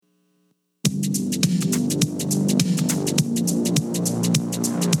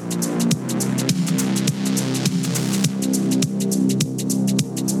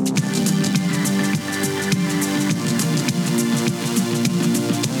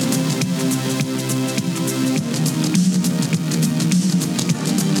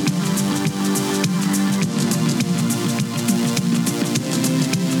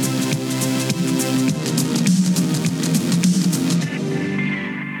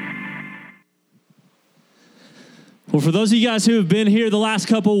Well, for those of you guys who have been here the last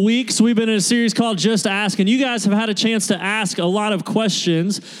couple weeks, we've been in a series called Just Ask, and you guys have had a chance to ask a lot of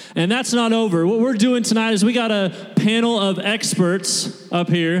questions, and that's not over. What we're doing tonight is we got a panel of experts up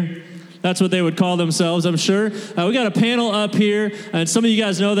here. That's what they would call themselves, I'm sure. We got a panel up here, and some of you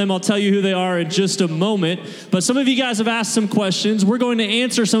guys know them. I'll tell you who they are in just a moment. But some of you guys have asked some questions. We're going to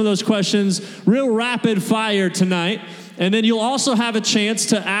answer some of those questions real rapid fire tonight. And then you'll also have a chance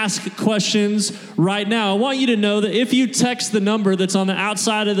to ask questions right now. I want you to know that if you text the number that's on the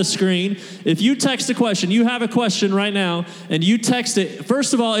outside of the screen, if you text a question, you have a question right now, and you text it,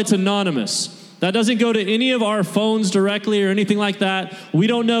 first of all, it's anonymous. That doesn't go to any of our phones directly or anything like that. We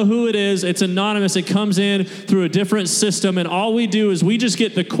don't know who it is. It's anonymous. It comes in through a different system, and all we do is we just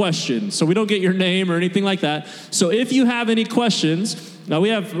get the question. So we don't get your name or anything like that. So if you have any questions, now we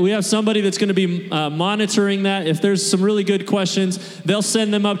have somebody that's going to be monitoring that. If there's some really good questions, they'll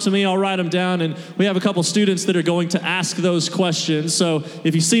send them up to me. I'll write them down, and we have a couple students that are going to ask those questions. So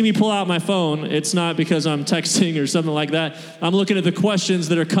if you see me pull out my phone, it's not because I'm texting or something like that. I'm looking at the questions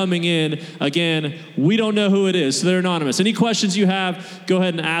that are coming in. Again, we don't know who it is, so they're anonymous. Any questions you have, go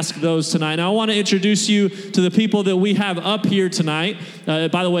ahead and ask those tonight. Now, I want to introduce you to the people that we have up here tonight.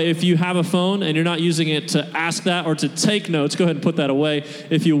 By the way, if you have a phone and you're not using it to ask that or to take notes, go ahead and put that away,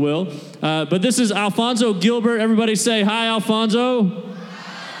 if you will. But this is Alfonso Gilbert. Everybody say hi, Alfonso.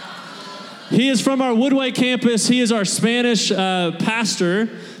 He is from our Woodway campus. He is our Spanish pastor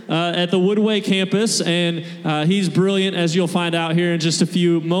at the Woodway campus, and he's brilliant, as you'll find out here in just a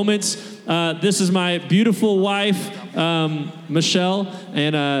few moments. This is my beautiful wife, Michelle,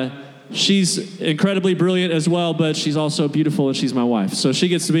 and she's incredibly brilliant as well, but she's also beautiful, and she's my wife. So she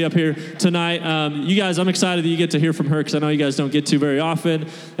gets to be up here tonight. You guys, I'm excited that you get to hear from her because I know you guys don't get to very often.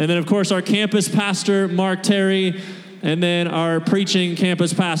 And then, of course, our campus pastor, Mark Terry, and then our preaching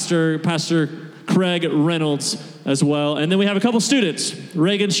campus pastor, Pastor Craig Reynolds as well. And then we have a couple students,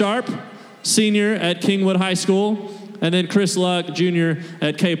 Reagan Sharp, senior at Kingwood High School, and then Chris Luck, junior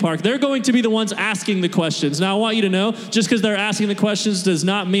at K Park. They're going to be the ones asking the questions. Now, I want you to know, just because they're asking the questions does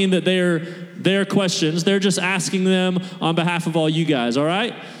not mean that they're their questions. They're just asking them on behalf of all you guys, all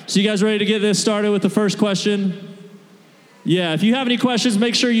right? So you guys ready to get this started with the first question? Yeah, if you have any questions,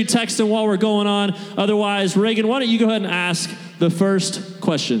 make sure you text them while we're going on. Otherwise, Reagan, why don't you go ahead and ask the first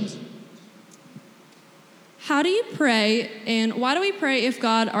question? How do you pray, and why do we pray if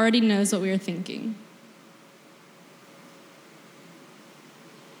God already knows what we are thinking?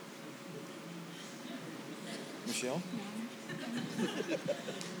 Michelle?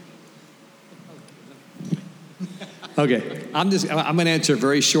 Okay, I'm going to answer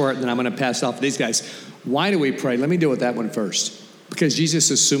very short, and then I'm going to pass off to these guys. Why do we pray? Let me deal with that one first. Because Jesus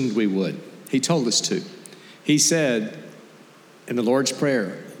assumed we would. He told us to. He said in the Lord's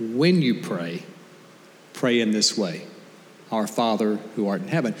Prayer, when you pray, pray in this way. Our Father who art in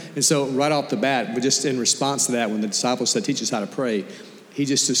heaven. And so right off the bat, just in response to that, when the disciples said, teach us how to pray, he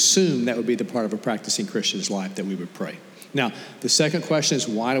just assumed that would be the part of a practicing Christian's life, that we would pray. Now, the second question is,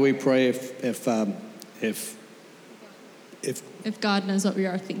 why do we pray if God knows what we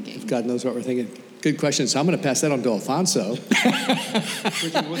are thinking? If God knows what we're thinking. Good question. So I'm going to pass that on to Alfonso.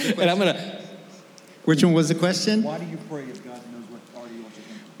 Which one was the question? Why do you pray if God knows what already wants you to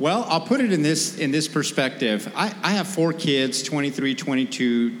think? Well, I'll put it in this perspective. I have 4 kids, 23,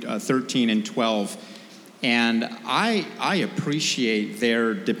 22, 13, and 12. And I appreciate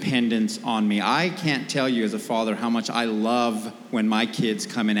their dependence on me. I can't tell you as a father how much I love when my kids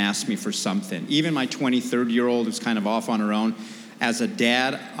come and ask me for something. Even my 23-year-old who's kind of off on her own. As a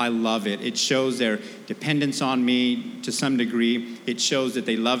dad, I love it. It shows their dependence on me to some degree. It shows that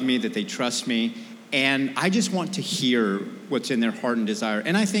they love me, that they trust me. And I just want to hear what's in their heart and desire.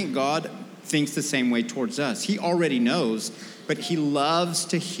 And I think God thinks the same way towards us. He already knows, but he loves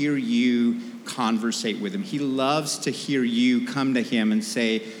to hear you conversate with him. He loves to hear you come to him and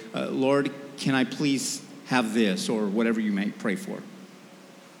say, Lord, can I please have this, or whatever you may pray for.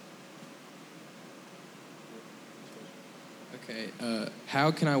 Okay,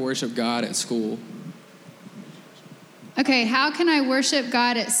 how can I worship God at school? Okay, how can I worship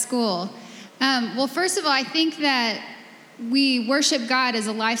God at school? Well, first of all, I think that we worship God as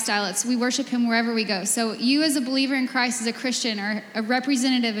a lifestyle. We worship him wherever we go. So you as a believer in Christ, as a Christian, are a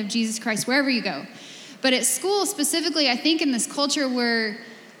representative of Jesus Christ wherever you go. But at school specifically, I think in this culture we're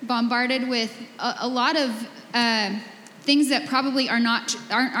bombarded with a lot of things that probably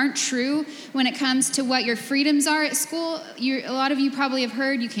aren't true when it comes to what your freedoms are at school. A lot of you probably have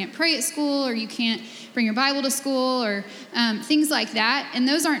heard you can't pray at school, or you can't bring your Bible to school, or things like that. And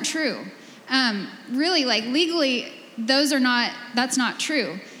those aren't true. Really, like legally, that's not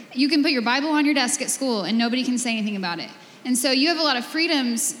true. you can put your Bible on your desk at school and nobody can say anything about it. And so you have a lot of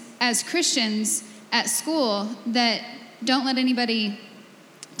freedoms as Christians at school that don't let anybody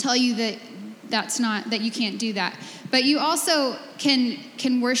tell you that that you can't do that. But you also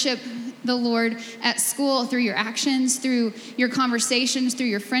can worship the Lord at school through your actions, through your conversations, through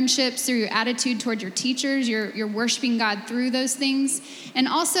your friendships, through your attitude toward your teachers. You're worshiping God through those things. And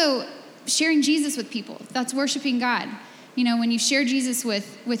also sharing Jesus with people. That's worshiping God. You know, when you share Jesus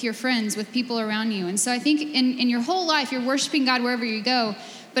with your friends, with people around you. And so I think in your whole life, you're worshiping God wherever you go.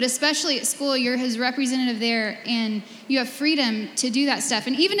 But especially at school, you're his representative there, and you have freedom to do that stuff.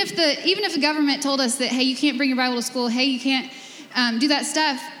 And even if the government told us that, hey, you can't bring your Bible to school, hey, you can't do that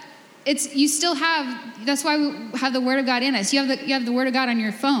stuff, you still have. That's why we have the Word of God in us. You have the Word of God on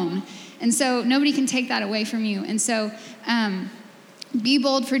your phone, and so nobody can take that away from you. And so, be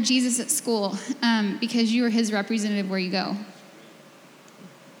bold for Jesus at school, because you are his representative where you go.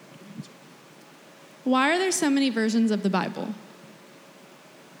 Why are there so many versions of the Bible?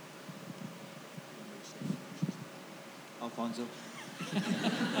 Alfonso?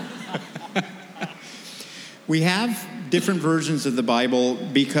 We have different versions of the Bible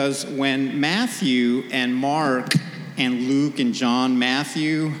because when Matthew and Mark and Luke and John,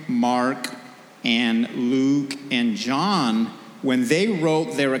 Matthew, Mark, and Luke and John, when they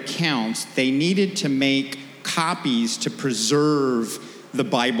wrote their accounts, they needed to make copies to preserve the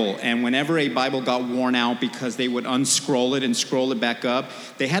Bible. And whenever a Bible got worn out because they would unscroll it and scroll it back up,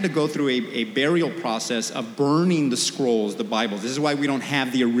 they had to go through a burial process of burning the scrolls, the Bible. This is why we don't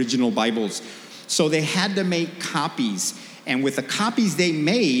have the original Bibles. So they had to make copies. And with the copies they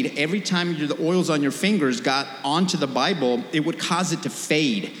made, every time the oils on your fingers got onto the Bible, it would cause it to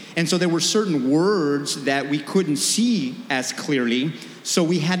fade. And so there were certain words that we couldn't see as clearly. So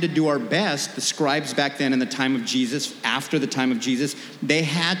we had to do our best. The scribes back then in the time of Jesus, after the time of Jesus, they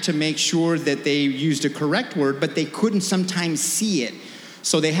had to make sure that they used a correct word, but they couldn't sometimes see it.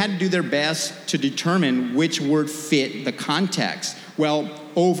 So they had to do their best to determine which word fit the context. Well,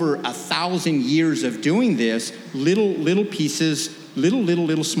 over 1,000 years of doing this, little pieces,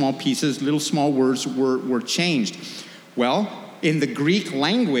 little small pieces, little small words were changed. Well, in the Greek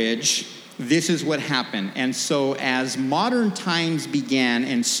language, this is what happened. And so as modern times began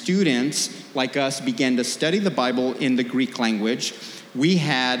and students like us began to study the Bible in the Greek language, we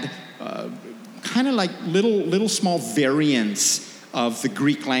had kind of like little small variants of the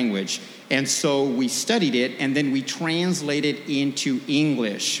Greek language. And so we studied it, and then we translated into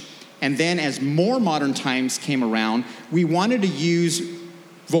English. And then as more modern times came around, we wanted to use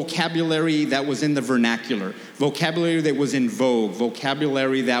vocabulary that was in the vernacular, vocabulary that was in vogue,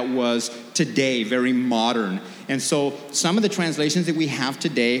 vocabulary that was today, very modern. And so some of the translations that we have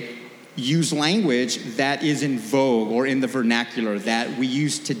today use language that is in vogue or in the vernacular that we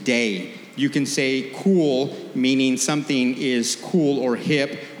use today. You can say cool, meaning something is cool or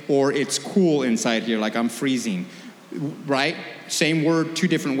hip, or it's cool inside here, like I'm freezing, right? Same word, two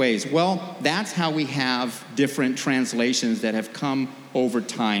different ways. Well, that's how we have different translations that have come over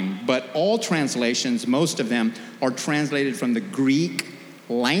time. But all translations, most of them, are translated from the Greek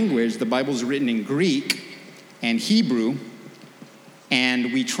language. The Bible's written in Greek and Hebrew,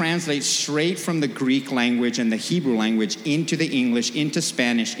 and we translate straight from the Greek language and the Hebrew language into the English, into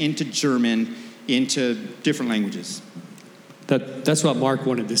Spanish, into German, into different languages. That's what Mark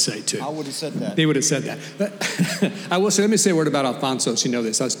wanted to say, too. I would have said that. He would have said that. I will say, let me say a word about Alfonso, so you know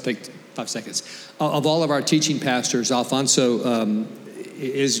this. I'll take 5 seconds. Of all of our teaching pastors, Alfonso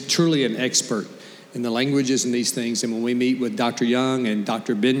is truly an expert in the languages and these things. And when we meet with Dr. Young and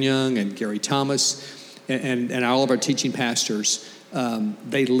Dr. Ben Young and Gary Thomas and all of our teaching pastors,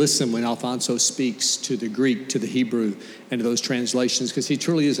 they listen when Alfonso speaks to the Greek, to the Hebrew, and to those translations, because he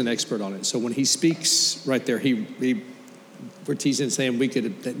truly is an expert on it. So when he speaks right there, we're teasing and saying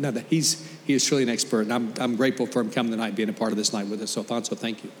he is truly an expert, and I'm grateful for him coming tonight, being a part of this night with us. So Alfonso,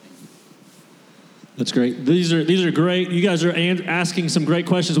 thank you. That's great. These are great. You guys are asking some great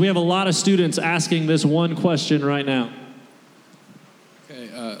questions. We have a lot of students asking this one question right now.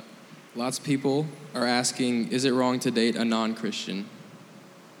 Okay, lots of people are asking, is it wrong to date a non-Christian?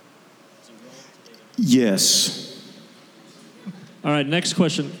 Yes. All right, next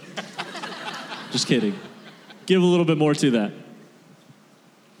question. Just kidding. Give a little bit more to that.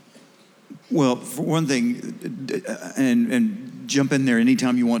 Well, for one thing, and jump in there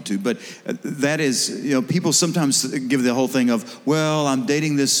anytime you want to, but that is, people sometimes give the whole thing of, well, I'm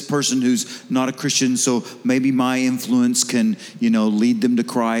dating this person who's not a Christian, so maybe my influence can, lead them to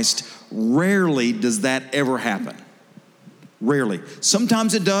Christ. Rarely does that ever happen. Rarely.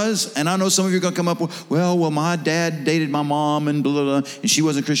 Sometimes it does, and I know some of you are going to come up with, well, my dad dated my mom and blah, blah, blah, and she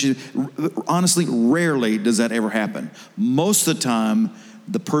wasn't Christian. Honestly, rarely does that ever happen. Most of the time,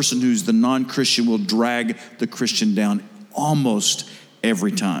 the person who's the non-Christian will drag the Christian down almost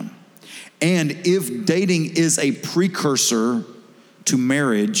every time. And if dating is a precursor to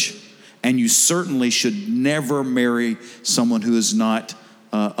marriage, and you certainly should never marry someone who is not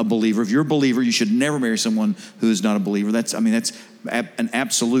a believer. If you're a believer, you should never marry someone who is not a believer. That's an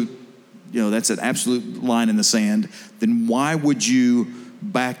absolute, that's an absolute line in the sand. Then why would you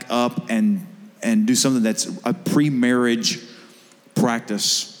back up and do something that's a pre-marriage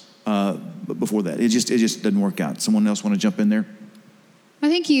practice before that? It just doesn't work out. Someone else want to jump in there? I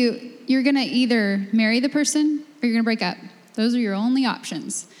think you're going to either marry the person or you're going to break up. Those are your only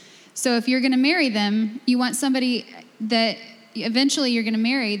options. So if you're going to marry them, you want somebody that eventually you're going to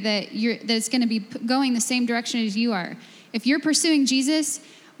marry that's going to be going the same direction as you are. If you're pursuing Jesus,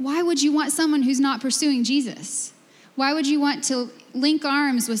 why would you want someone who's not pursuing Jesus? Why would you want to link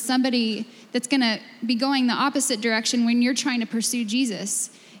arms with somebody that's going to be going the opposite direction when you're trying to pursue Jesus?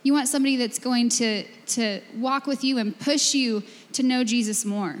 You want somebody that's going to walk with you and push you to know Jesus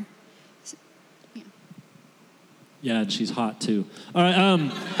more. Yeah, and she's hot too. All right,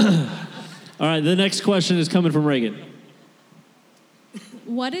 all right, the next question is coming from Reagan.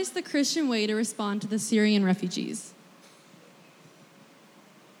 What is the Christian way to respond to the Syrian refugees?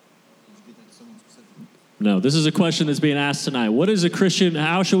 No, this is a question that's being asked tonight.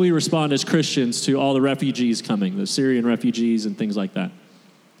 How should we respond as Christians to all the refugees coming, the Syrian refugees and things like that?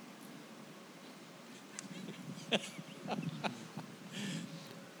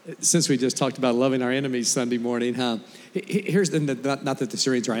 Since we just talked about loving our enemies Sunday morning, here's not that the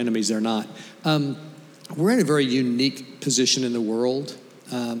Syrians are enemies, they're not. We're in a very unique position in the world.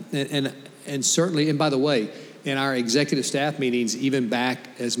 And certainly, and by the way, in our executive staff meetings, even back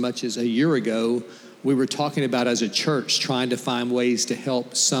as much as a year ago, we were talking about as a church trying to find ways to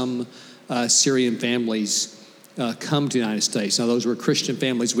help some Syrian families come to the United States. Now, those were Christian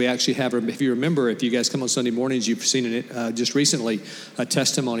families. We actually have, if you remember, if you guys come on Sunday mornings, you've seen it just recently, a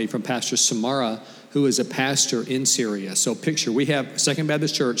testimony from Pastor Samara, who is a pastor in Syria. So picture, we have Second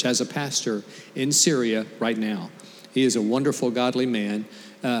Baptist Church has a pastor in Syria right now. He is a wonderful, godly man.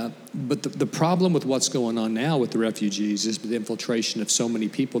 But the problem with what's going on now with the refugees is the infiltration of so many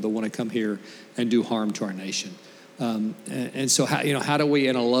people that want to come here and do harm to our nation. And so how do we,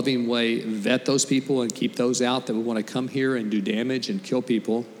 in a loving way, vet those people and keep those out that would want to come here and do damage and kill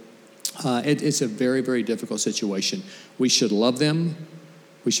people? It's a very, very difficult situation. We should love them.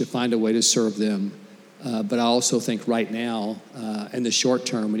 We should find a way to serve them. But I also think right now, in the short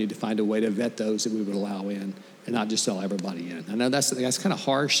term, we need to find a way to vet those that we would allow in and not just allow everybody in. I know that's kind of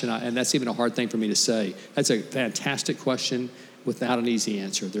harsh, and that's even a hard thing for me to say. That's a fantastic question without an easy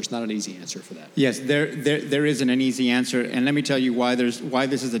answer. There's not an easy answer for that. Yes, there isn't an easy answer, and let me tell you why this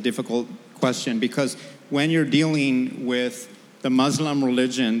is a difficult question. Because when you're dealing with the Muslim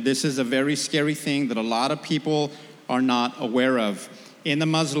religion, this is a very scary thing that a lot of people are not aware of. In the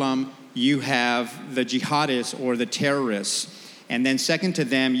Muslim, you have the jihadists or the terrorists. And then second to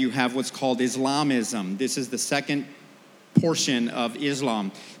them, you have what's called Islamism. This is the second portion of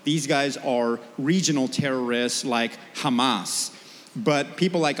Islam. These guys are regional terrorists like Hamas. But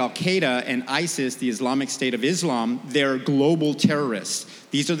people like Al-Qaeda and ISIS, the Islamic State of Islam, they're global terrorists.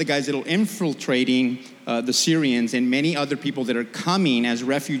 These are the guys that are infiltrating the Syrians and many other people that are coming as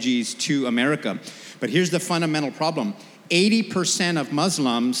refugees to America. But here's the fundamental problem. 80% of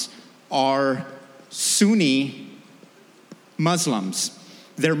Muslims are Sunni Muslims.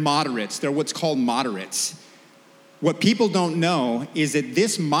 They're moderates. They're what's called moderates. What people don't know is that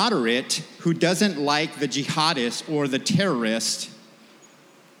this moderate who doesn't like the jihadist or the terrorist,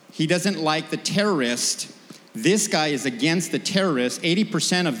 he doesn't like the terrorist. This guy is against the terrorists.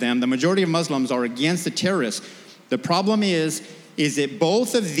 80% of them, the majority of Muslims, are against the terrorists. The problem is that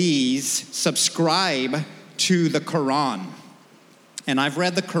both of these subscribe to the Quran. And I've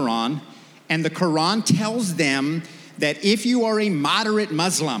read the Quran, and the Quran tells them that if you are a moderate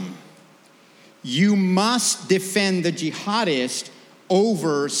Muslim, you must defend the jihadist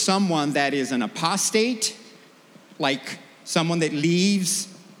over someone that is an apostate, like someone that leaves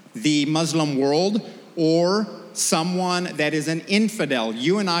the Muslim world, or someone that is an infidel.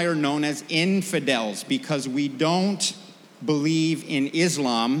 You and I are known as infidels because we don't believe in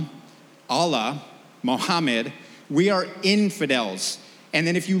Islam, Allah, Muhammad. We are infidels. And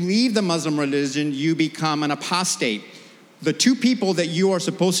then if you leave the Muslim religion, you become an apostate. The two people that you are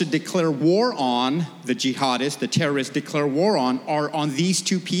supposed to declare war on, the jihadists, the terrorists declare war on, are on these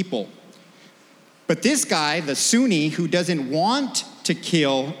two people. But this guy, the Sunni, who doesn't want to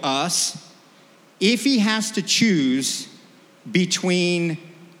kill us, if he has to choose between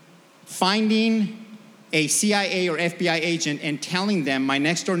finding a CIA or FBI agent and telling them my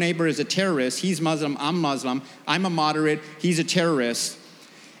next door neighbor is a terrorist, he's Muslim, I'm a moderate, he's a terrorist,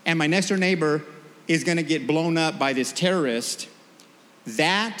 and my next door neighbor is going to get blown up by this terrorist,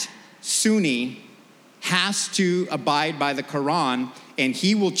 that Sunni has to abide by the Quran, and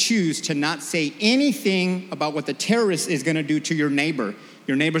he will choose to not say anything about what the terrorist is going to do to your neighbor.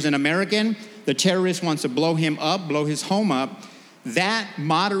 Your neighbor's an American, the terrorist wants to blow him up, blow his home up. That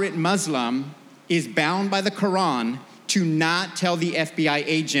moderate Muslim is bound by the Quran to not tell the FBI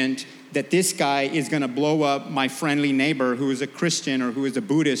agent that this guy is going to blow up my friendly neighbor who is a Christian or who is a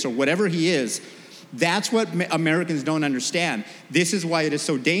Buddhist or whatever he is. That's what Americans don't understand. This is why it is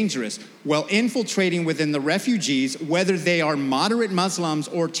so dangerous. Well, infiltrating within the refugees, whether they are moderate Muslims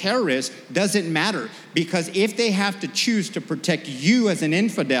or terrorists, doesn't matter. Because if they have to choose to protect you as an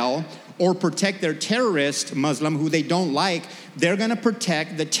infidel or protect their terrorist Muslim who they don't like, they're going to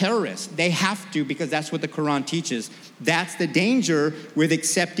protect the terrorist. They have to, because that's what the Quran teaches. That's the danger with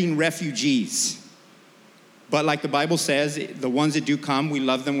accepting refugees. But like the Bible says, the ones that do come, we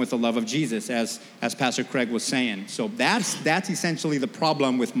love them with the love of Jesus, as Pastor Craig was saying. So that's essentially the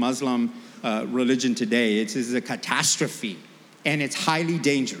problem with Muslim religion today. It's a catastrophe, and it's highly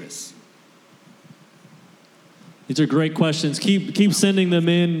dangerous. These are great questions. Keep sending them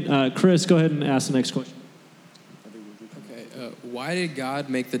in. Chris, go ahead and ask the next question. Okay. Why did God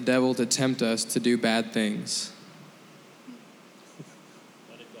make the devil to tempt us to do bad things?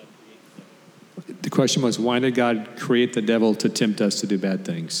 The question was, why did God create the devil to tempt us to do bad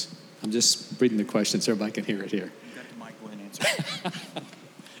things? I'm just reading the question so everybody can hear it here. You got the mic, go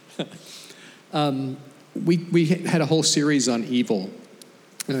ahead and answer. We had a whole series on evil.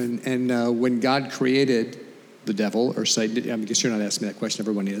 And when God created the devil, or Satan, I guess you're not asking me that question,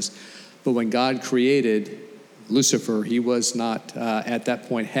 everyone is. But when God created Lucifer, he was not, at that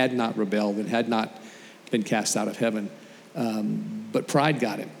point, had not rebelled and had not been cast out of heaven. But pride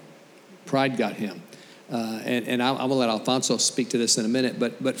got him. Pride got him. And I'm going to let Alfonso speak to this in a minute,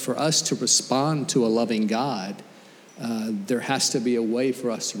 but for us to respond to a loving God, there has to be a way for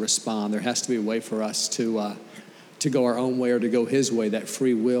us to respond. There has to be a way for us to go our own way or to go his way, that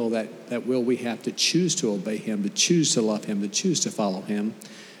free will, that will we have to choose to obey him, to choose to love him, to choose to follow him.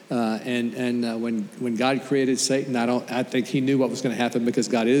 When God created Satan, I think he knew what was going to happen because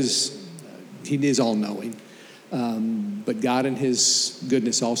God is all-knowing. But God in his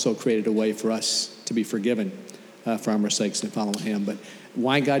goodness also created a way for us to be forgiven for our mistakes and follow him. But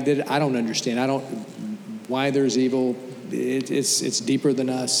why God did it, I don't understand. Why there's evil, it's deeper than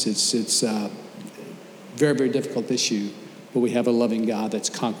us. It's a very, very difficult issue. But we have a loving God that's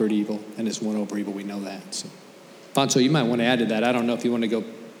conquered evil and has won over evil. We know that. So, Fonso, you might want to add to that. I don't know if you want to go.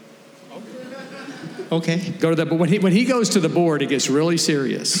 Okay. Go to that. But when he goes to the board, it gets really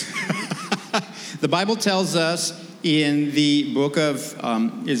serious. The Bible tells us in the book of,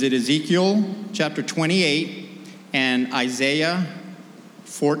 is it Ezekiel chapter 28 and Isaiah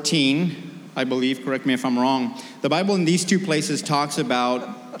 14, I believe, correct me if I'm wrong. The Bible in these two places talks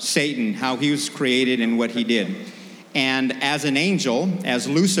about Satan, how he was created and what he did. And as an angel, as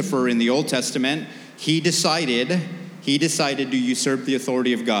Lucifer in the Old Testament, he decided to usurp the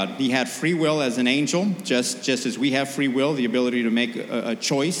authority of God. He had free will as an angel, just as we have free will, the ability to make a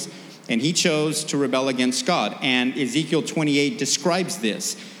choice. And he chose to rebel against God. And Ezekiel 28 describes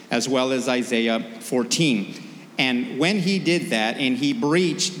this, as well as Isaiah 14. And when he did that and he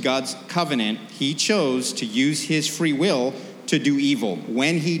breached God's covenant, he chose to use his free will to do evil.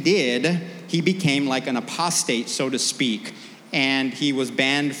 When he did, he became like an apostate, so to speak. And he was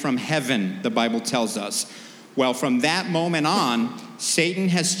banned from heaven, the Bible tells us. Well, from that moment on, Satan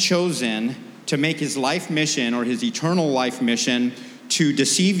has chosen to make his life mission or his eternal life mission to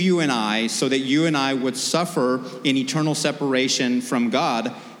deceive you and I so that you and I would suffer in eternal separation from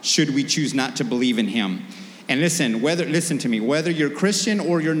God should we choose not to believe in him. And listen to me, whether you're Christian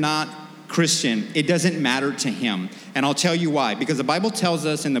or you're not Christian, it doesn't matter to him. And I'll tell you why. Because the Bible tells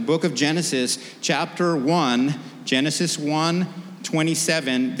us in the book of Genesis, chapter 1, Genesis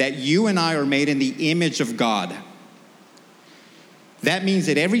 1:27, that you and I are made in the image of God. That means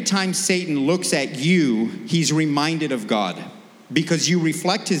that every time Satan looks at you, he's reminded of God. Because you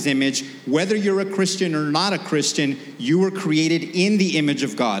reflect his image, whether you're a Christian or not a Christian, you were created in the image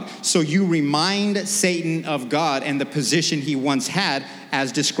of God. So you remind Satan of God and the position he once had,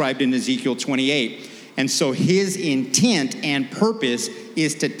 as described in Ezekiel 28. And so his intent and purpose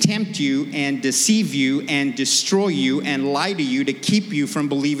is to tempt you and deceive you and destroy you and lie to you to keep you from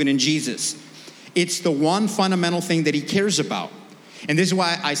believing in Jesus. It's the one fundamental thing that he cares about. And this is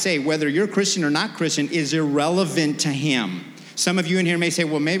why I say whether you're Christian or not Christian is irrelevant to him. Some of you in here may say,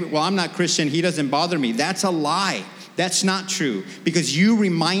 well, I'm not Christian. He doesn't bother me. That's a lie. That's not true, because you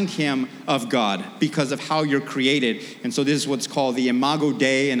remind him of God because of how you're created. And so this is what's called the Imago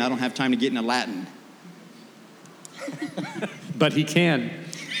Dei, and I don't have time to get into Latin. But he can.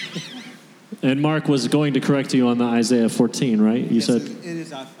 And Mark was going to correct you on the Isaiah 14, right? You said it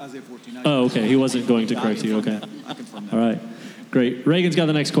is Isaiah 14. Oh, okay. He wasn't going to correct you. Okay. I confirm that. All right. Great. Reagan's got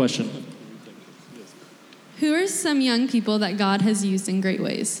the next question. Who are some young people that God has used in great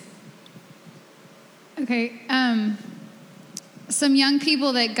ways? Okay, some young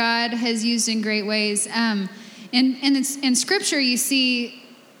people that God has used in great ways. In Scripture, you see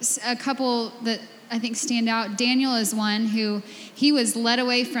a couple that I think stand out. Daniel is one who he was led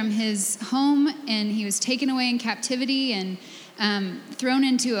away from his home, and he was taken away in captivity and thrown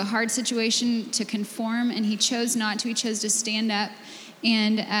into a hard situation to conform, and he chose not to. He chose to stand up,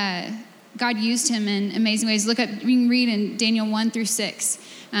 and God used him in amazing ways. You can read in Daniel 1-6.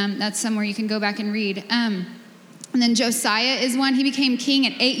 That's somewhere you can go back and read. And then Josiah is one. He became king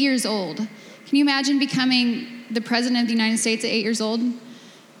at 8 years old. Can you imagine becoming the president of the United States at 8 years old?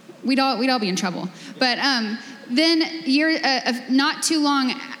 We'd all be in trouble. But then not too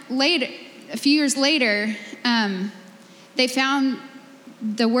long later, a few years later, they found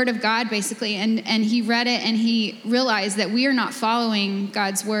the Word of God, basically, and he read it, and he realized that we are not following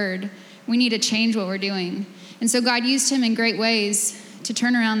God's Word. We need to change what we're doing. And so God used him in great ways to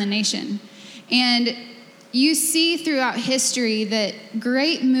turn around the nation. And you see throughout history that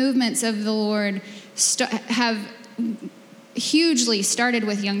great movements of the Lord have hugely started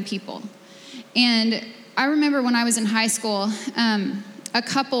with young people. And I remember when I was in high school, a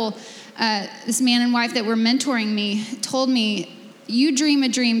couple, this man and wife that were mentoring me, told me, you dream a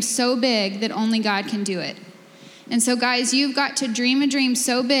dream so big that only God can do it. And so guys, you've got to dream a dream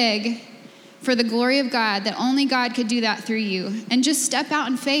so big for the glory of God that only God could do that through you. And just step out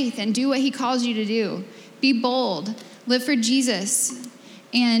in faith and do what he calls you to do. Be bold, live for Jesus,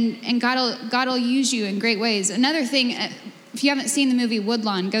 and God will use you in great ways. Another thing, if you haven't seen the movie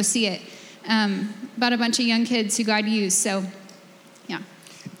Woodlawn, go see it. About a bunch of young kids who God used, so yeah.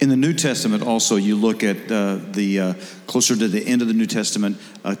 In the New Testament also, you look at the closer to the end of the New Testament,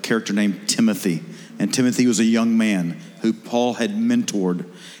 a character named Timothy. And Timothy was a young man who Paul had mentored.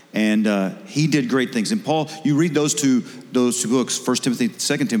 And he did great things. And Paul, you read those two books, 1 Timothy,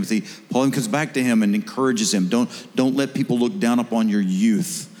 2 Timothy, Paul comes back to him and encourages him. Don't let people look down upon your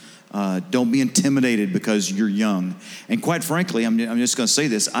youth. Don't be intimidated because you're young. And quite frankly, I'm just going to say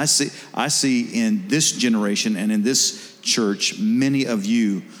this. I see in this generation and in this church many of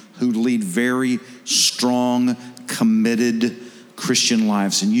you who lead very strong, committed Christian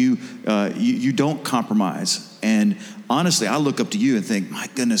lives, and you don't compromise. And honestly, I look up to you and think, my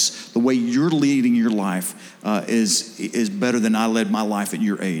goodness, the way you're leading your life is better than I led my life at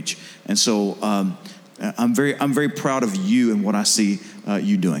your age. And so I'm very proud of you and what I see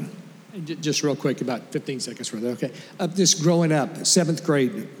you doing. Just real quick, about 15 seconds further, okay? Just growing up, 7th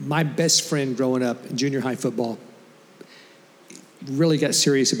grade, my best friend growing up in junior high football really got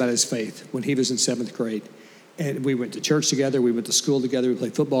serious about his faith when he was in 7th grade. And we went to church together, we went to school together, we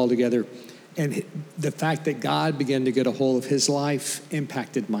played football together. And the fact that God began to get a hold of his life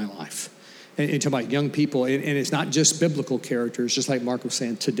impacted my life. And talking about young people, and it's not just biblical characters, just like Mark was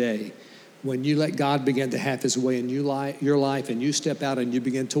saying today. When you let God begin to have his way in your life and you step out and you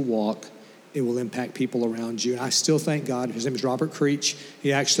begin to walk, it will impact people around you. And I still thank God. His name is Robert Creech.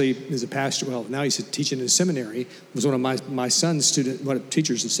 He actually is a pastor. Well, now he's teaching in seminary. Was one of my son's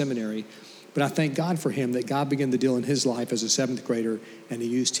teachers in seminary. But I thank God for him, that God began to deal in his life as a 7th grader, and he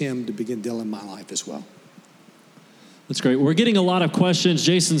used him to begin dealing in my life as well. That's great. We're getting a lot of questions.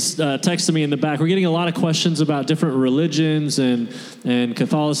 Jason's texting me in the back. We're getting a lot of questions about different religions and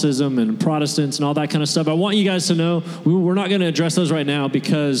Catholicism and Protestants and all that kind of stuff. I want you guys to know we're not going to address those right now,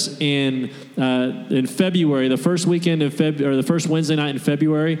 because in February, the first weekend in February, or the first Wednesday night in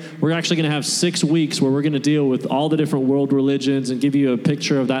February, we're actually going to have 6 weeks where we're going to deal with all the different world religions and give you a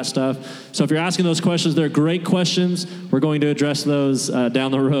picture of that stuff. So if you're asking those questions, they're great questions. We're going to address those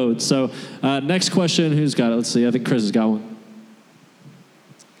down the road. So next question, who's got it? Let's see. I think Chris has got one.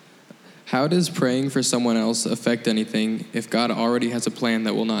 How does praying for someone else affect anything if God already has a plan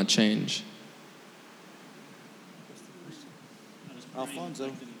that will not change? Alfonso.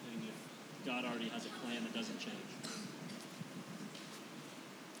 If God already has a plan that doesn't change.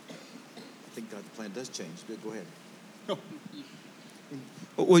 I think God's plan does change. Go ahead.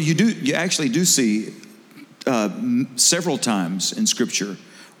 Well, you actually do see several times in Scripture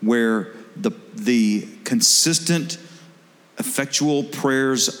where the consistent, effectual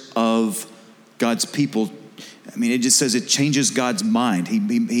prayers of God's people, I mean, it just says it changes God's mind.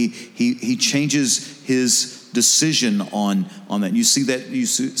 He changes his decision on that. And you see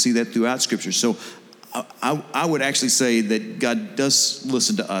that throughout Scripture. So I would actually say that God does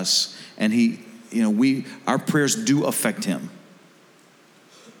listen to us, and our prayers do affect him.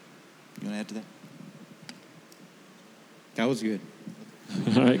 You want to add to that? That was good.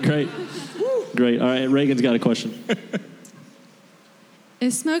 All right, great. Great. All right, Reagan's got a question.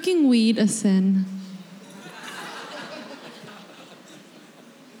 Is smoking weed a sin?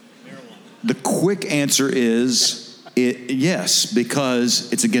 The quick answer is yes,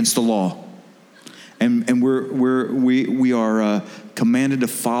 because it's against the law, and we are commanded to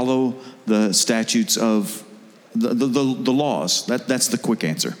follow the statutes of the laws. That's the quick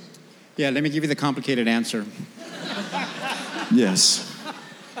answer. Yeah, let me give you the complicated answer. Yes.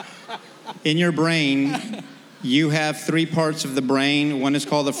 In your brain, you have 3 parts of the brain. One is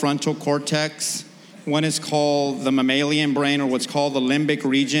called the frontal cortex. One is called the mammalian brain, or what's called the limbic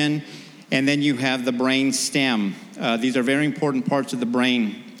region. And then you have the brain stem. These are very important parts of the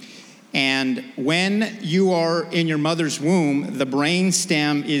brain. And when you are in your mother's womb, the brain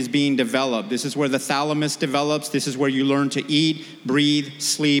stem is being developed. This is where the thalamus develops. This is where you learn to eat, breathe,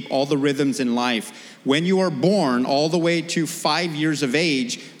 sleep, all the rhythms in life. When you are born, all the way to 5 years of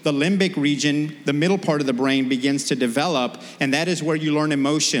age, the limbic region, the middle part of the brain, begins to develop, and that is where you learn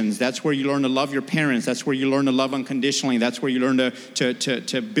emotions. That's where you learn to love your parents. That's where you learn to love unconditionally. That's where you learn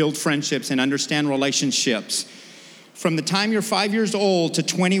to build friendships and understand relationships. From the time you're 5 years old to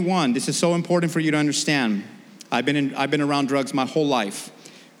 21, this is so important for you to understand. I've been around drugs my whole life.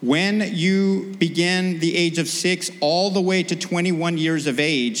 When you begin the age of 6 all the way to 21 years of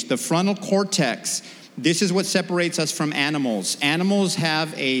age, the frontal cortex, this is what separates us from animals. Animals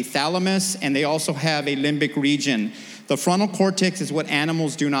have a thalamus and they also have a limbic region. The frontal cortex is what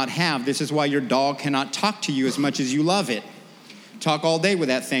animals do not have. This is why your dog cannot talk to you as much as you love it. Talk all day with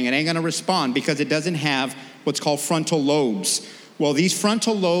that thing. It ain't going to respond because it doesn't have what's called frontal lobes. Well, these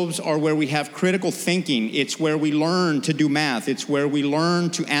frontal lobes are where we have critical thinking. It's where we learn to do math. It's where we learn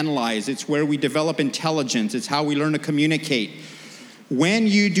to analyze. It's where we develop intelligence. It's how we learn to communicate. When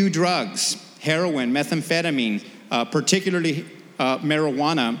you do drugs, heroin, methamphetamine, particularly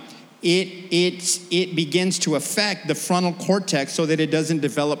marijuana, it begins to affect the frontal cortex so that it doesn't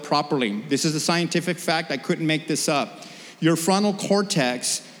develop properly. This is a scientific fact. I couldn't make this up. Your frontal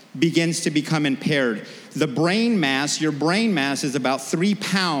cortex begins to become impaired. Your brain mass is about 3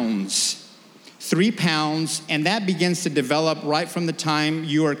 pounds. 3 pounds, and that begins to develop right from the time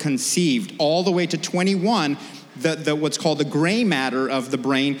you are conceived, all the way to 21. The what's called the gray matter of the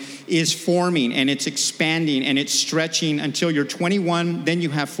brain is forming, and it's expanding, and it's stretching until you're 21. Then you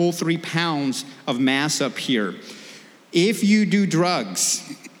have full 3 pounds of mass up here. If you do drugs,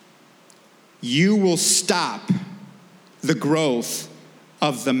 you will stop the growth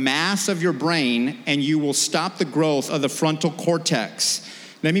of the mass of your brain, and you will stop the growth of the frontal cortex.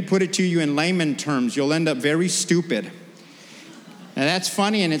 Let me put it to you in layman terms. You'll end up very stupid. Now that's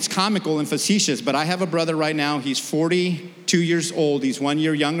funny and it's comical and facetious, but I have a brother right now. He's 42 years old. He's 1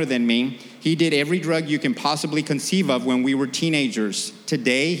 year younger than me. He did every drug you can possibly conceive of when we were teenagers.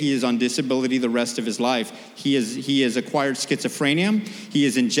 Today, he is on disability the rest of his life. He has acquired schizophrenia. He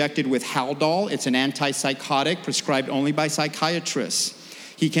is injected with Haldol. It's an antipsychotic prescribed only by psychiatrists.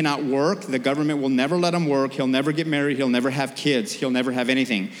 He cannot work. The government will never let him work. He'll never get married. He'll never have kids. He'll never have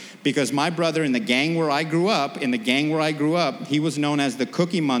anything. Because my brother in the gang where I grew up, he was known as the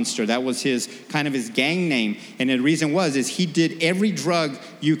Cookie Monster. That was his gang name. And the reason is he did every drug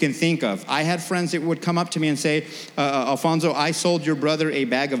you can think of. I had friends that would come up to me and say, Alfonso, I sold your brother a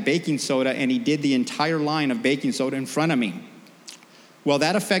bag of baking soda, and he did the entire line of baking soda in front of me. Well,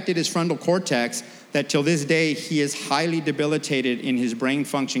 that affected his frontal cortex, that till this day, he is highly debilitated in his brain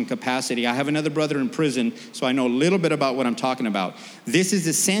function capacity. I have another brother in prison, so I know a little bit about what I'm talking about. This is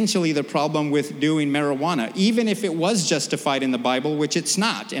essentially the problem with doing marijuana, even if it was justified in the Bible, which it's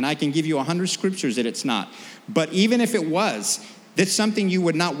not. And I can give you 100 scriptures that it's not. But even if it was, that's something you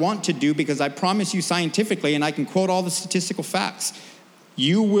would not want to do, because I promise you scientifically, and I can quote all the statistical facts,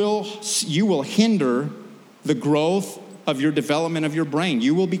 you will hinder the growth of your development of your brain.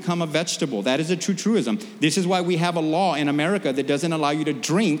 You will become a vegetable. That is a true truism. This is why we have a law in America that doesn't allow you to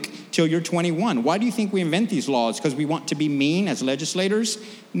drink till you're 21. Why do you think we invent these laws? Because we want to be mean as legislators?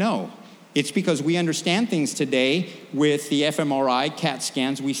 No. It's because we understand things today with the fMRI, CAT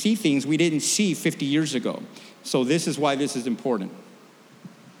scans. We see things we didn't see 50 years ago. So this is why this is important.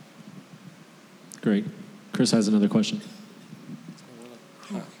 Great. Chris has another question.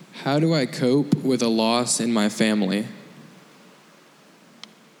 How do I cope with a loss in my family?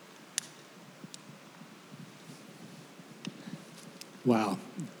 Wow.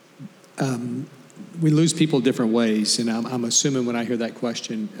 We lose people different ways, and I'm assuming when I hear that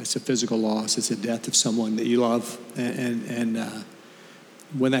question, it's a physical loss, it's a death of someone that you love, and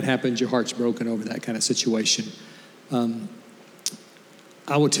when that happens, your heart's broken over that kind of situation.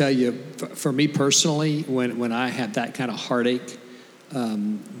 I will tell you, for me personally, when I have that kind of heartache,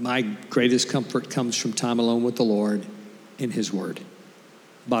 my greatest comfort comes from time alone with the Lord in His Word,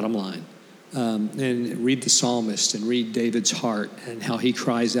 bottom line. And read the psalmist and read David's heart and how he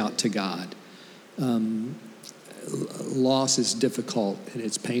cries out to God. Loss is difficult and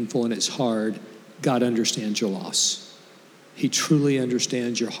it's painful and it's hard. God understands your loss. He truly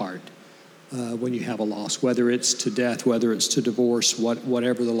understands your heart when you have a loss, whether it's to death, whether it's to divorce,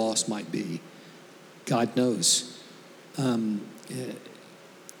 whatever the loss might be. God knows.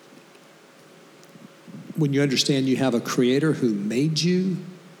 When you understand you have a Creator who made you,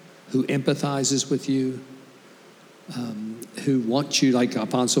 who empathizes with you, who wants you, like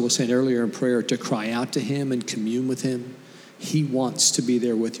Alfonso was saying earlier in prayer, to cry out to Him and commune with Him. He wants to be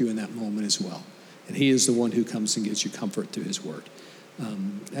there with you in that moment as well. And He is the one who comes and gives you comfort through His Word.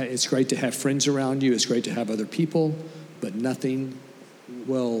 It's great to have friends around you. It's great to have other people, but nothing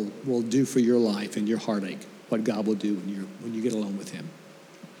will do for your life and your heartache what God will do when you get alone with Him.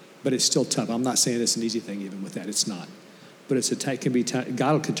 But it's still tough. I'm not saying it's an easy thing even with that. It's not. But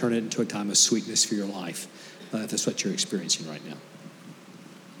God can turn it into a time of sweetness for your life if that's what you're experiencing right now.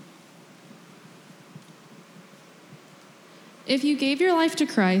 If you gave your life to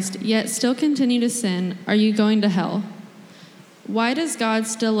Christ, yet still continue to sin, are you going to hell? Why does God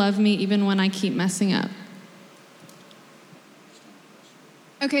still love me even when I keep messing up?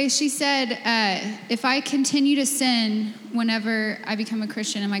 Okay, she said, if I continue to sin whenever I become a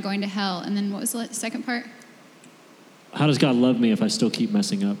Christian, am I going to hell? And then what was the second part? How does God love me if I still keep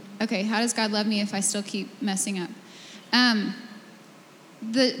messing up? Okay, how does God love me if I still keep messing up?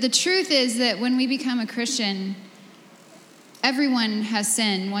 The truth is that when we become a Christian, everyone has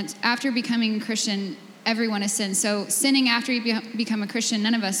sinned. After becoming a Christian, everyone has sinned. So sinning after you become a Christian,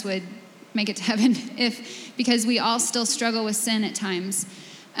 none of us would make it to heaven because we all still struggle with sin at times.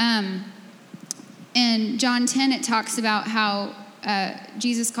 In John 10, it talks about how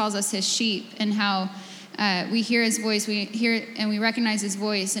Jesus calls us His sheep and how we hear His voice, we hear and we recognize His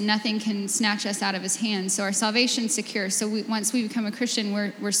voice, and nothing can snatch us out of His hands. So our salvation's secure. So once we become a Christian,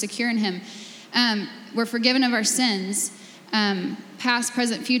 we're secure in Him. We're forgiven of our sins, past,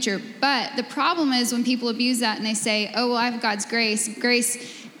 present, future. But the problem is when people abuse that and they say, oh, well, I have God's grace.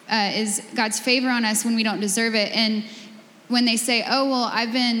 Grace is God's favor on us when we don't deserve it. And when they say, oh, well,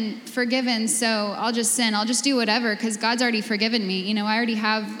 I've been forgiven, so I'll just sin. I'll just do whatever because God's already forgiven me. You know, I already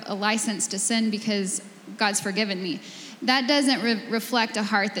have a license to sin because God's forgiven me. That doesn't reflect a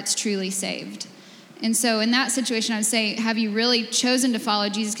heart that's truly saved. And so in that situation, I would say, have you really chosen to follow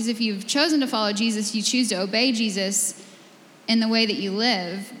Jesus? Because if you've chosen to follow Jesus, you choose to obey Jesus in the way that you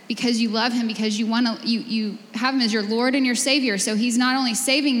live because you love Him, because you want to, you have Him as your Lord and your Savior. So He's not only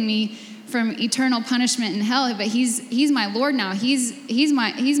saving me from eternal punishment in hell, but He's my Lord now. He's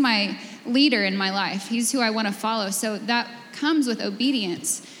my leader in my life. He's who I want to follow. So that comes with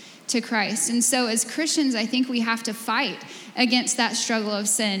obedience to Christ. And so as Christians, I think we have to fight against that struggle of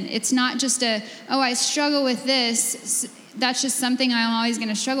sin. It's not just I struggle with this. That's just something I'm always going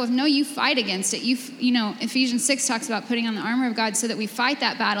to struggle with. No, you fight against it. You know, Ephesians 6 talks about putting on the armor of God so that we fight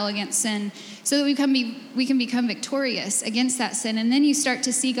that battle against sin, so that we can become victorious against that sin. And then you start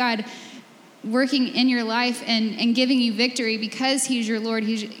to see God working in your life and giving you victory because He's your Lord.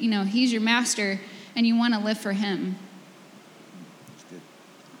 He's your master, and you want to live for Him.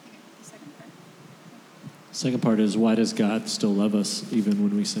 Second part is, why does God still love us even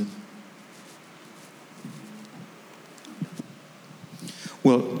when we sin?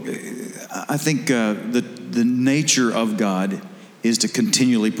 Well, I think the nature of God is to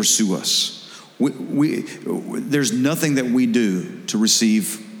continually pursue us. There's nothing that we do to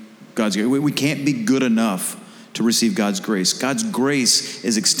receive God's grace. We can't be good enough to receive God's grace. God's grace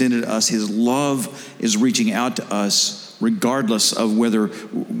is extended to us. His love is reaching out to us regardless of whether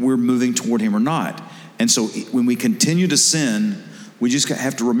we're moving toward Him or not. And so when we continue to sin, we just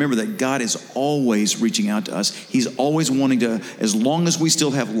have to remember that God is always reaching out to us. He's always wanting to, as long as we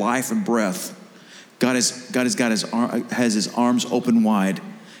still have life and breath, God has His arms open wide,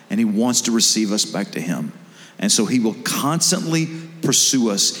 and He wants to receive us back to Him. And so He will constantly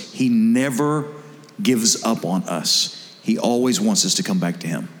pursue us. He never gives up on us. He always wants us to come back to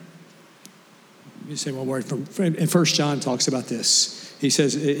Him. Let me say one word. In 1 John talks about this. He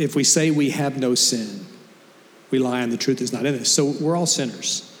says, if we say we have no sin, we lie and the truth is not in us. So we're all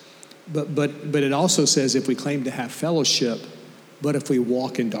sinners. But it also says if we claim to have fellowship, but if we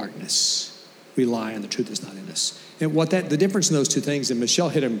walk in darkness, we lie and the truth is not in us. And the difference in those two things, and Michelle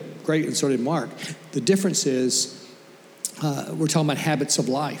hit them great and so did Mark, the difference is we're talking about habits of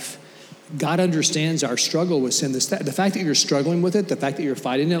life. God understands our struggle with sin. The fact that you're struggling with it, the fact that you're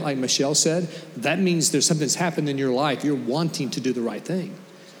fighting it, like Michelle said, that means there's something that's happened in your life. You're wanting to do the right thing.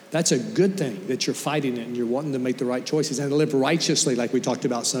 That's a good thing, that you're fighting it and you're wanting to make the right choices and to live righteously, like we talked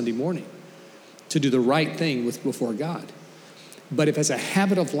about Sunday morning, to do the right thing before God. But if as a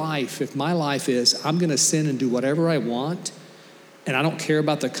habit of life, if my life is, I'm going to sin and do whatever I want, and I don't care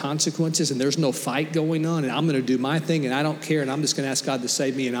about the consequences, and there's no fight going on, and I'm going to do my thing, and I don't care, and I'm just going to ask God to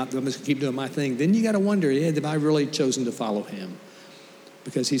save me, and I'm just going to keep doing my thing, then you got to wonder, have I really chosen to follow him?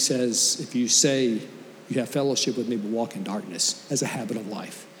 Because he says, if you say you have fellowship with me, but walk in darkness, as a habit of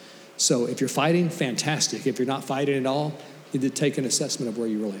life. So if you're fighting, fantastic. If you're not fighting at all, you need to take an assessment of where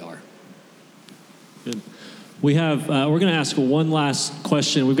you really are. Good. We're going to ask one last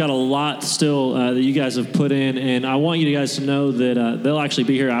question. We've got a lot still that you guys have put in, and I want you guys to know that they'll actually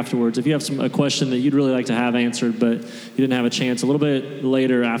be here afterwards. If you have a question that you'd really like to have answered, but you didn't have a chance, a little bit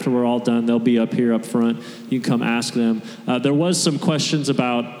later after we're all done, they'll be up here up front. You can come ask them. There was some questions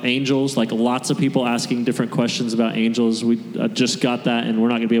about angels, like lots of people asking different questions about angels. We just got that, and we're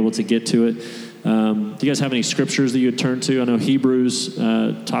not going to be able to get to it. Do you guys have any scriptures that you would turn to? I know Hebrews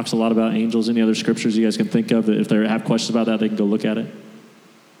talks a lot about angels. Any other scriptures you guys can think of that if they have questions about that, they can go look at it?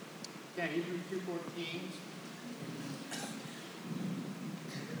 Yeah, Hebrews 2:14.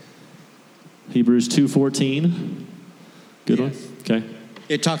 Hebrews 2:14. Good one. Okay.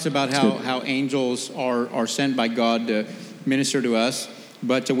 It talks about how angels are sent by God to minister to us,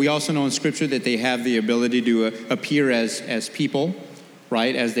 but we also know in Scripture that they have the ability to appear as people,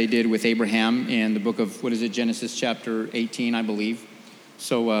 right, as they did with Abraham in the book of, Genesis chapter 18, I believe.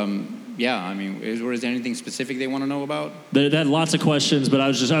 So, is there anything specific they want to know about? They had lots of questions, but I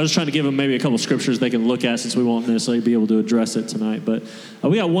was trying to give them maybe a couple scriptures they can look at since we won't necessarily be able to address it tonight. But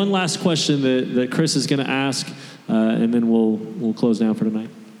we got one last question that Chris is going to ask, and then we'll close down for tonight.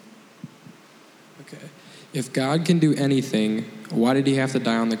 Okay. If God can do anything, why did he have to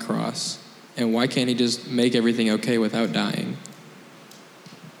die on the cross? And why can't he just make everything okay without dying?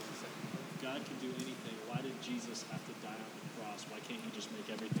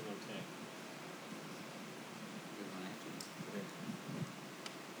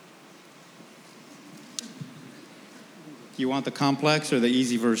 You want the complex or the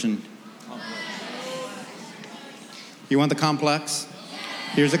easy version? You want the complex?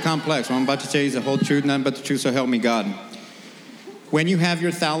 Here's the complex. What I'm about to tell you is the whole truth, nothing but the truth, so help me God. When you have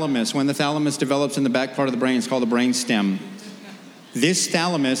your thalamus, when the thalamus develops in the back part of the brain, it's called the brainstem. This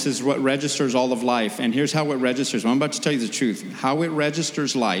thalamus is what registers all of life. And here's how it registers. I'm about to tell you the truth. How it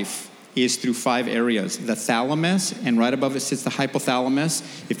registers life is through 5 areas. The thalamus, and right above it sits the hypothalamus.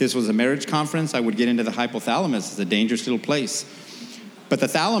 If this was a marriage conference, I would get into the hypothalamus. It's a dangerous little place. But the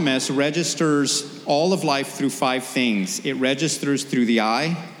thalamus registers all of life through 5 things. It registers through the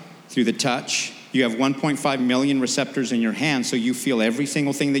eye, through the touch. You have 1.5 million receptors in your hand, so you feel every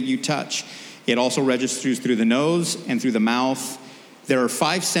single thing that you touch. It also registers through the nose and through the mouth. There are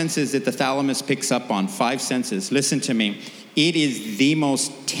 5 senses that the thalamus picks up on, 5 senses. Listen to me. It is the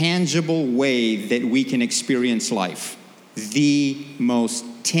most tangible way that we can experience life. The most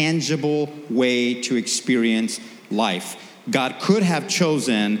tangible way to experience life. God could have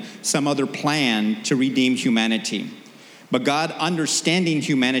chosen some other plan to redeem humanity. But God, understanding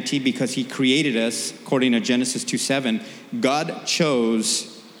humanity because he created us, according to Genesis 2:7, God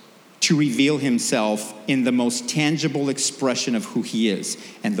chose to reveal himself in the most tangible expression of who he is.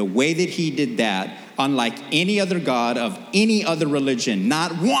 And the way that he did that, unlike any other God of any other religion,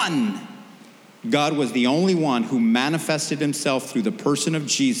 not one, God was the only one who manifested himself through the person of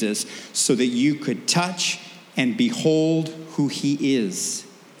Jesus so that you could touch and behold who he is.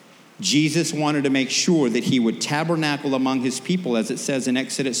 Jesus wanted to make sure that he would tabernacle among his people, as it says in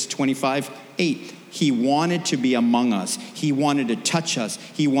Exodus 25:8. He wanted to be among us. He wanted to touch us.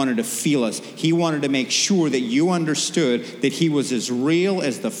 He wanted to feel us. He wanted to make sure that you understood that he was as real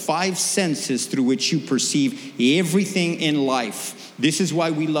as the 5 senses through which you perceive everything in life. This is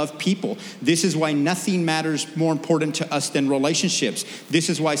why we love people. This is why nothing matters more important to us than relationships. This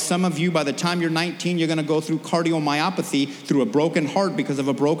is why some of you, by the time you're 19, you're going to go through cardiomyopathy, through a broken heart because of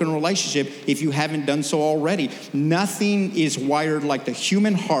a broken relationship if you haven't done so already. Nothing is wired like the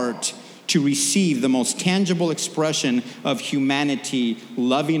human heart to receive the most tangible expression of humanity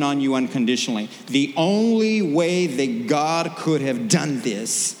loving on you unconditionally. The only way that God could have done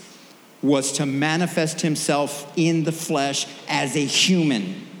this was to manifest himself in the flesh as a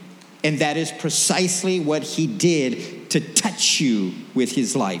human. And that is precisely what he did, to touch you with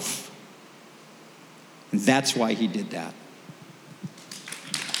his life. And that's why he did that.